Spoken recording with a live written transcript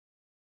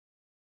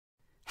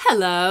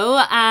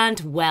Hello and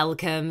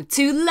welcome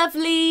to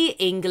Lovely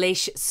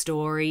English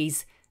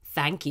Stories.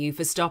 Thank you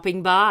for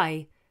stopping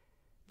by.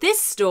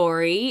 This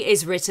story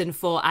is written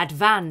for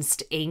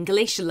advanced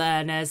English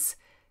learners.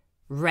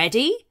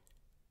 Ready?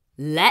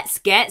 Let's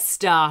get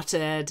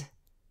started.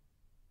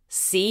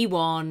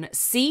 C1,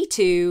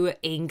 C2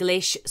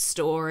 English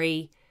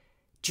Story.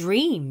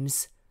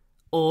 Dreams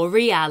or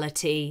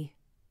reality?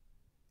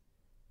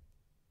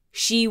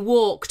 She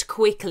walked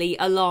quickly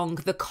along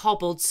the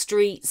cobbled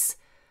streets.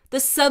 The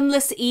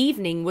sunless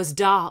evening was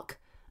dark,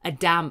 a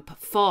damp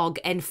fog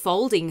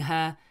enfolding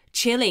her,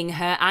 chilling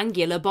her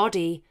angular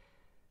body.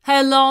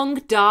 Her long,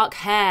 dark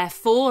hair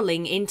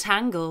falling in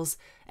tangles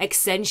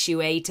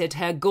accentuated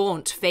her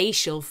gaunt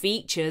facial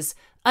features,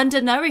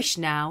 undernourished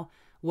now,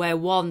 where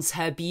once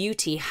her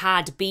beauty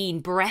had been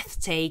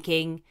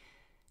breathtaking.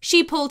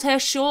 She pulled her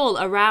shawl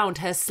around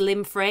her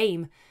slim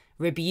frame,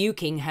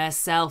 rebuking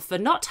herself for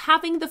not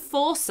having the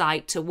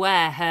foresight to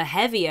wear her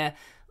heavier,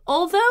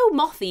 although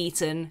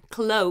moth-eaten,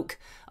 cloak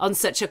on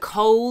such a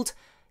cold,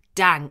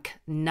 dank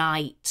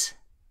night.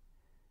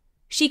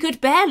 She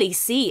could barely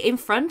see in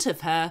front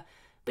of her,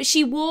 but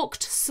she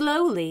walked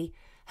slowly,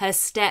 her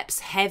steps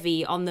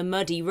heavy on the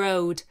muddy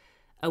road,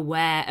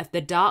 aware of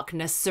the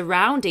darkness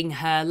surrounding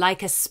her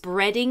like a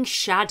spreading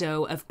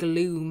shadow of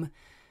gloom.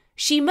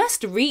 She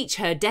must reach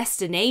her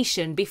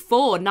destination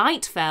before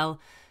night fell,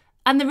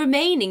 and the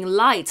remaining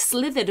light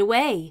slithered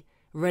away,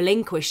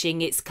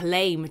 relinquishing its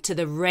claim to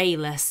the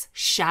rayless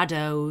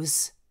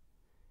shadows.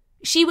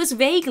 She was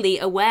vaguely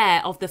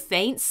aware of the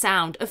faint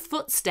sound of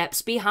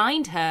footsteps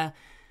behind her,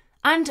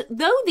 and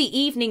though the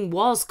evening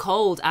was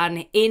cold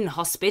and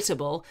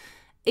inhospitable,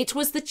 it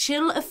was the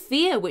chill of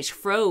fear which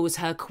froze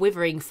her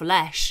quivering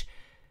flesh.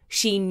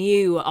 She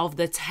knew of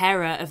the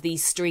terror of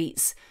these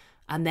streets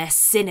and their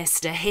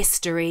sinister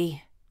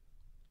history.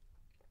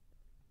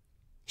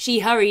 She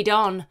hurried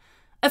on,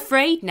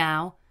 afraid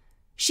now.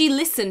 She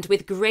listened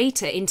with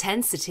greater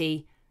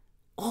intensity.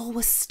 All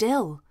was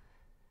still.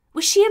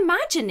 Was she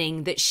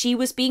imagining that she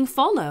was being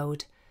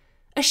followed?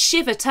 A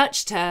shiver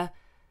touched her.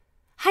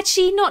 Had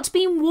she not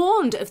been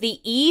warned of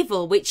the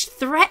evil which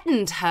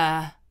threatened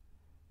her?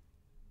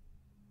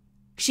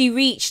 She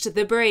reached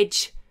the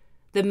bridge.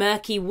 The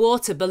murky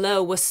water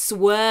below was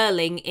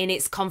swirling in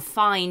its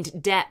confined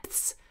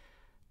depths.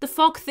 The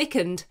fog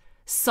thickened,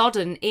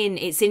 sodden in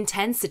its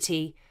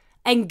intensity,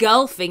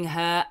 engulfing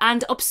her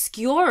and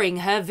obscuring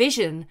her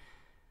vision.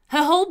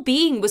 Her whole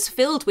being was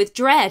filled with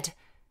dread.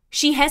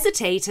 She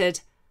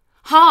hesitated,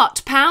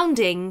 heart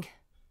pounding.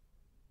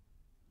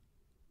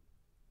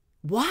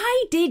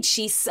 Why did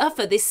she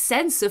suffer this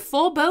sense of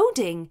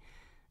foreboding?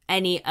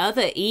 Any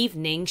other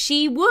evening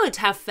she would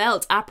have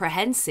felt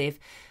apprehensive,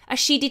 as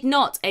she did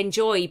not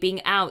enjoy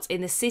being out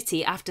in the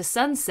city after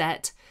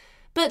sunset,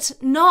 but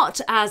not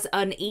as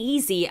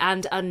uneasy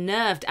and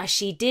unnerved as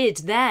she did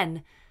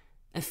then.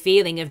 A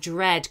feeling of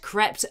dread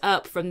crept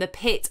up from the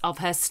pit of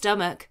her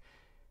stomach.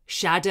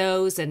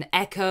 Shadows and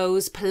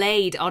echoes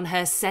played on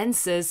her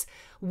senses,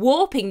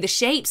 warping the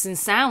shapes and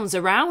sounds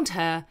around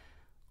her.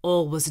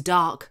 All was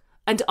dark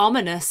and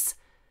ominous.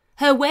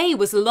 Her way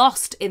was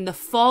lost in the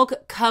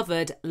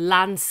fog-covered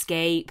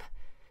landscape.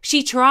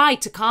 She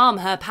tried to calm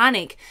her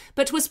panic,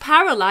 but was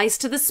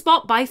paralysed to the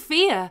spot by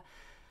fear.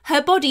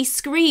 Her body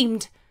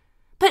screamed,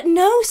 but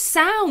no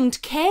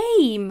sound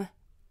came.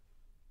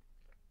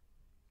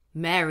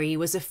 Mary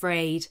was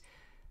afraid.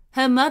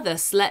 Her mother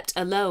slept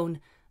alone,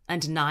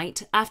 and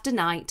night after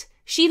night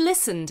she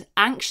listened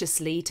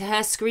anxiously to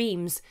her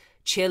screams,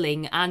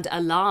 chilling and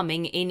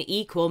alarming in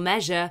equal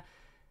measure.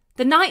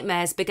 The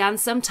nightmares began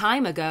some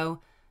time ago,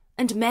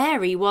 and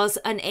Mary was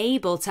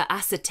unable to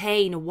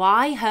ascertain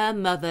why her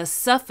mother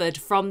suffered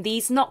from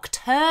these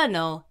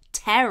nocturnal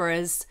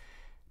terrors.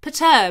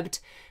 Perturbed,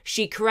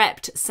 she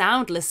crept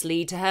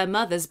soundlessly to her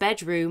mother's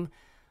bedroom,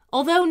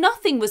 although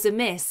nothing was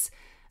amiss,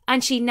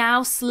 and she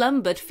now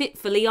slumbered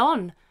fitfully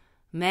on.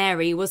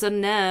 Mary was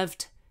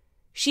unnerved.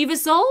 She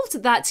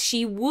resolved that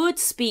she would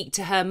speak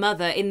to her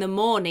mother in the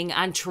morning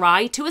and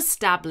try to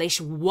establish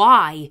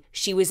why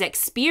she was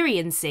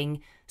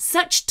experiencing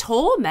such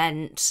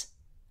torment.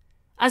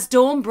 As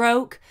dawn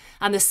broke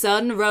and the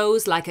sun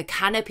rose like a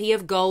canopy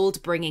of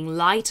gold bringing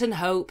light and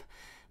hope,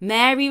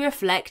 Mary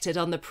reflected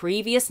on the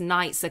previous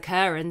night's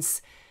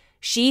occurrence.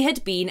 She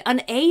had been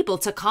unable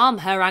to calm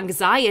her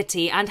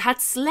anxiety and had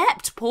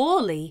slept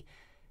poorly.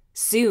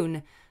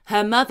 Soon,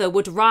 her mother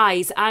would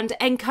rise and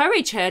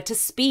encourage her to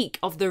speak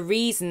of the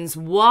reasons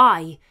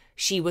why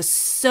she was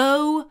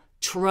so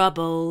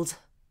troubled.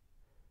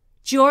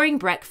 During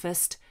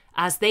breakfast,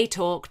 as they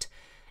talked,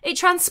 it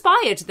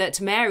transpired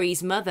that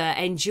Mary's mother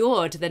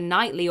endured the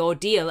nightly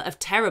ordeal of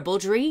terrible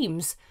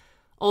dreams.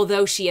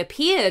 Although she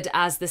appeared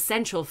as the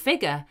central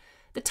figure,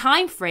 the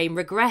time frame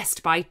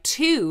regressed by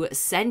 2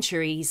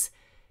 centuries.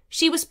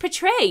 She was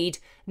portrayed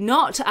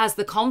not as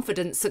the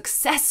confident,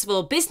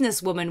 successful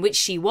businesswoman which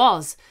she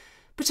was,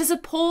 but as a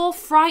poor,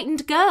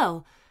 frightened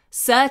girl,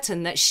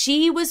 certain that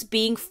she was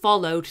being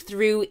followed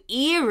through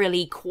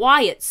eerily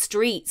quiet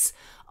streets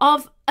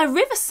of a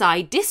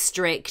riverside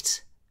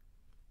district.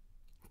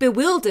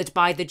 bewildered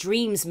by the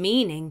dream's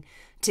meaning.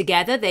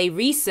 Together they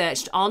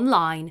researched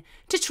online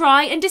to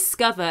try and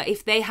discover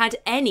if they had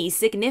any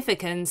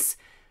significance.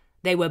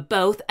 They were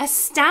both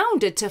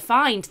astounded to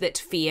find that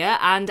fear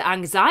and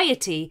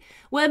anxiety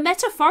were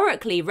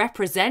metaphorically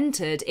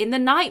represented in the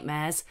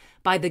nightmares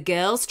by the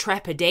girl's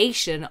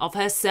trepidation of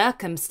her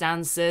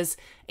circumstances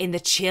in the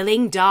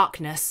chilling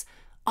darkness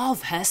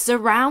of her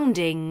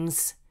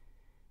surroundings.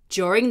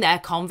 During their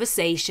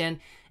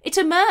conversation, it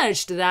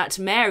emerged that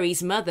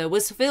Mary's mother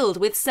was filled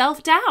with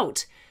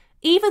self-doubt,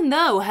 even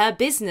though her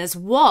business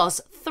was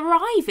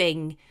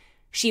thriving.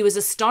 She was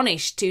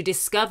astonished to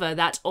discover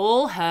that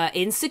all her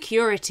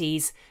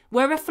insecurities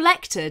were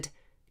reflected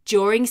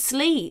during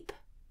sleep.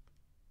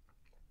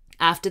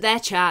 After their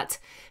chat,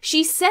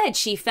 she said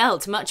she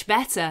felt much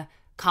better,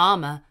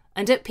 calmer,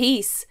 and at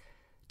peace.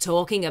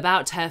 Talking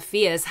about her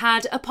fears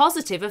had a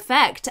positive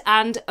effect,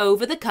 and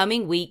over the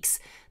coming weeks,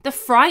 the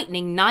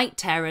frightening night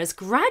terrors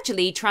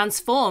gradually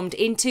transformed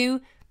into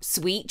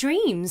sweet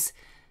dreams,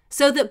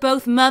 so that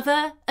both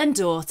mother and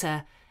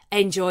daughter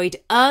enjoyed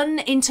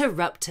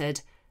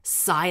uninterrupted,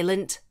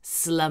 silent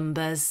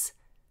slumbers.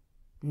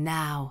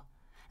 Now,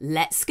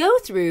 let's go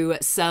through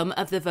some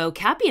of the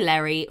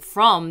vocabulary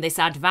from this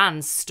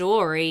advanced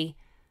story.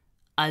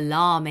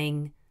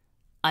 Alarming,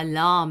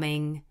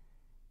 alarming.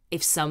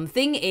 If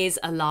something is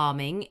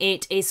alarming,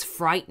 it is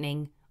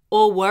frightening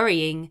or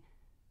worrying.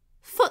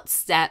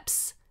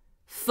 Footsteps,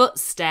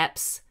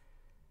 footsteps.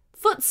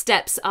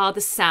 Footsteps are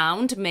the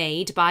sound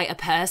made by a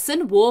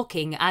person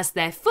walking as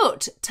their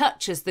foot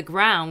touches the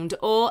ground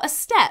or a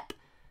step.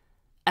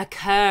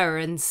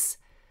 Occurrence,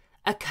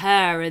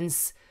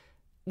 occurrence.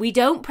 We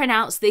don't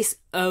pronounce this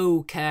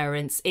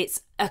occurrence,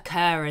 it's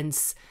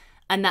occurrence,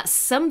 and that's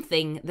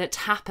something that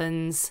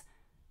happens.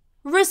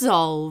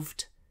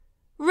 Resolved,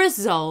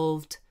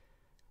 resolved.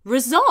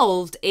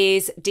 Resolved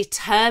is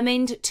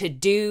determined to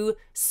do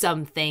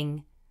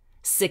something.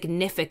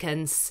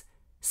 Significance,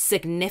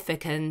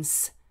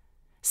 significance.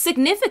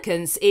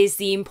 Significance is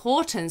the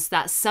importance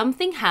that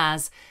something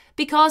has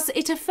because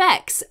it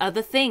affects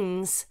other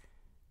things.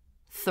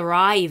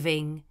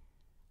 Thriving,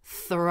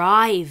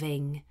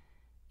 thriving.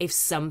 If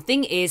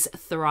something is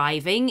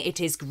thriving, it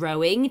is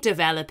growing,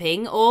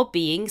 developing, or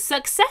being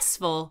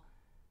successful.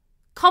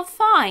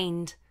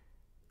 Confined,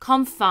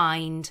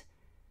 confined.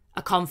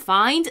 A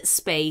confined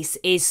space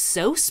is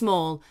so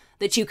small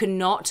that you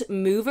cannot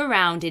move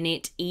around in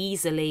it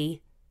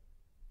easily.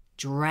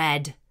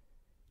 Dread.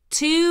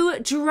 To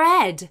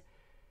dread.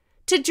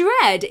 To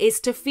dread is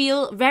to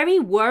feel very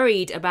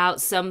worried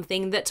about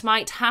something that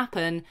might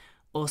happen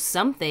or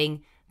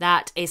something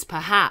that is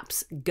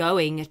perhaps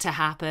going to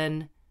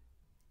happen.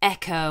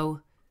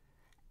 Echo.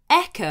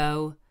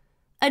 Echo.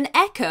 An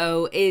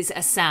echo is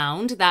a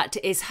sound that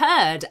is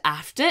heard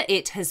after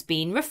it has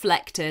been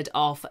reflected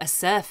off a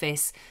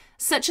surface,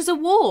 such as a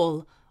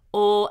wall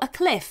or a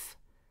cliff.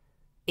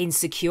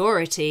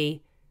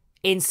 Insecurity.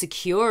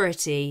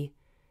 Insecurity.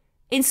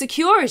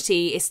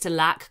 Insecurity is to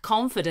lack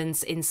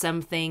confidence in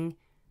something.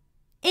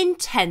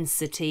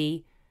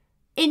 Intensity.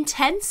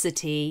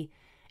 Intensity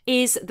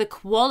is the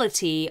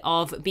quality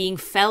of being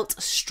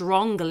felt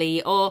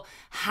strongly or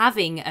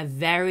having a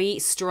very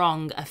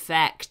strong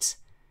effect.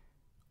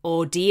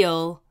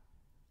 Ordeal.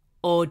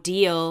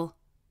 Ordeal.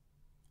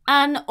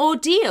 An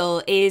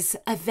ordeal is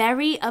a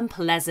very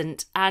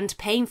unpleasant and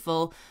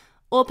painful,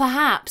 or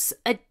perhaps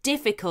a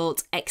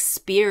difficult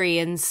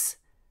experience.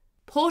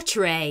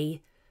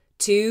 Portray.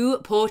 To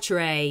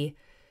portray.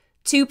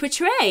 To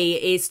portray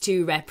is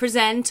to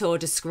represent or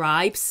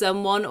describe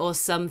someone or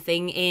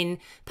something in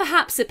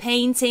perhaps a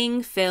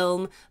painting,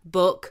 film,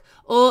 book,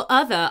 or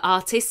other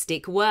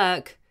artistic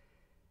work.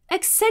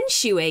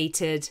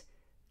 Accentuated.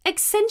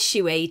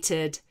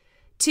 Accentuated.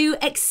 To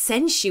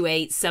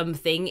accentuate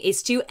something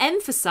is to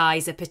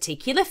emphasize a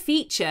particular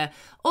feature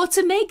or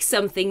to make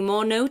something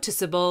more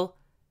noticeable.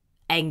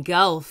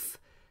 Engulf.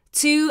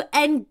 To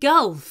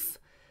engulf.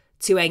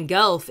 To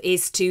engulf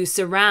is to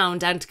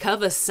surround and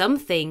cover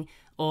something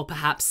or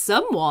perhaps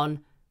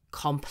someone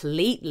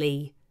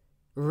completely.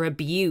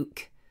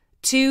 Rebuke.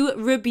 To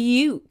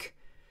rebuke.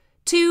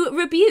 To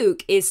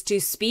rebuke is to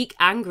speak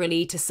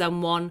angrily to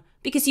someone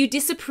because you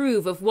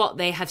disapprove of what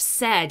they have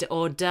said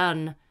or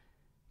done.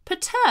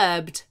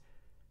 Perturbed.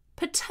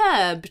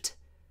 Perturbed.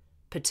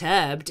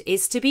 Perturbed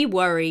is to be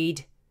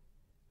worried.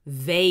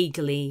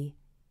 Vaguely.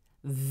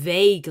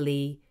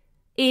 Vaguely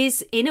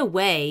is in a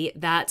way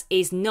that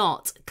is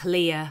not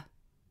clear.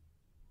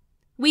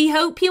 We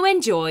hope you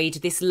enjoyed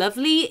this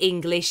lovely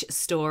English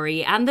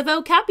story and the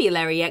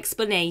vocabulary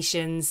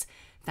explanations.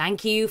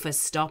 Thank you for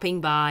stopping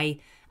by.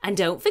 And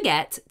don't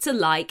forget to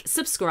like,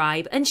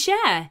 subscribe and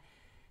share.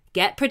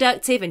 Get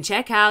productive and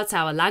check out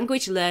our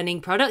language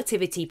learning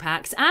productivity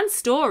packs and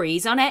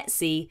stories on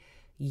Etsy.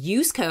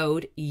 Use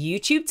code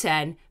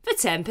YouTube10 for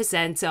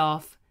 10%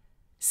 off.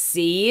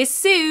 See you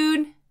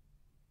soon!